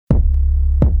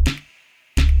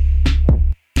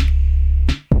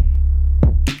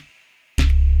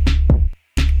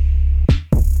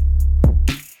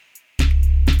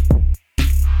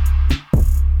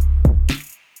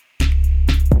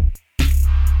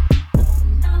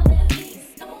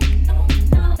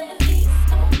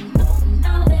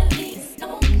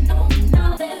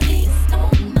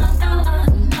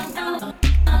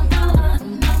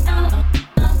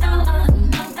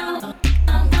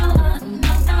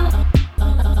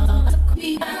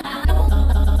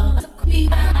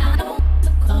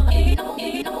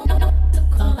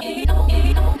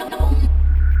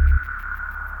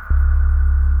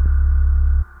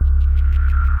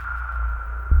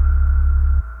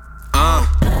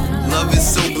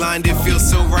just so blind, it feels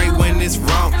so right when it's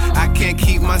wrong. I can't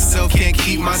keep myself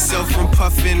from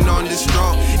puffing on this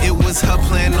strong. It was her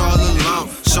plan all along.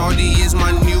 Shorty is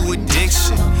my new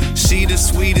addiction. She the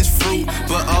sweetest fruit,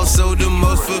 but also the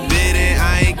most forbidden.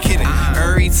 I ain't kidding.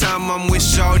 Every time I'm with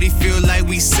Shorty, feel like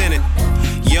we sinning.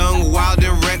 Young, wild,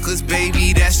 and reckless,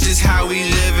 baby, that's just how we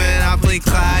livin'. I play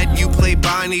Clyde, you play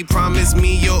Bonnie. Promise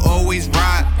me you'll always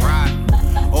ride.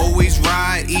 Always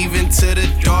ride, even to the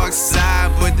dark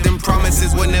side. But them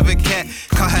promises were never kept.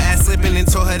 Caught her ass slipping and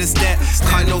told her to step.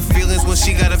 Caught no feelings when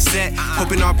she got upset.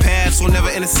 Hoping our paths will never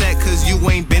intersect. Cause you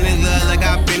ain't been in love like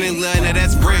I've been in love. Now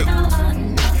that's real.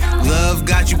 Love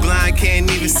got you blind, can't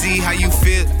even see how you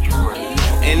feel.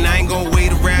 And I ain't gon'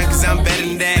 wait around cause I'm better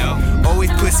than that.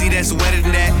 Always pussy that's wetter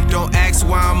than that. Don't ask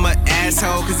why I'm an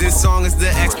asshole, cause this song is the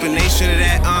explanation of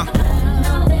that.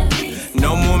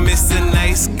 No more Mr.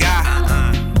 Nice Guy.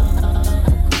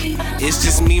 It's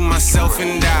just me, myself,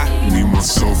 and I. Me,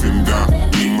 myself, and I.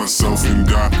 Me, myself, and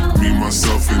I. Me,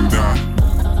 myself, and I.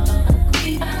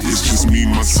 It's just me,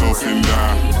 myself, and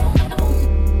I.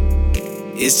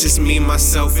 It's just me,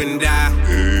 myself, and I.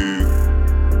 Hey.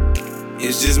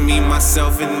 It's just me,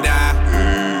 myself, and I.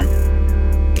 Hey.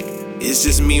 It's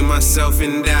just me, myself,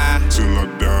 and I. Till I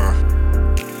die.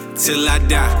 Till I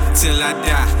die, till I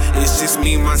die. It's just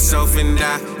me, myself, and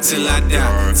I. Till I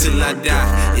die, till I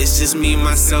die. It's just me,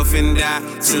 myself, and I.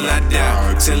 Till I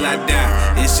die, till I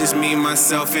die. It's just me,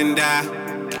 myself, and I.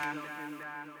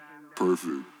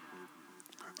 Perfect.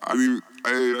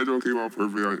 That joke came out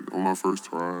perfect on my first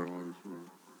try.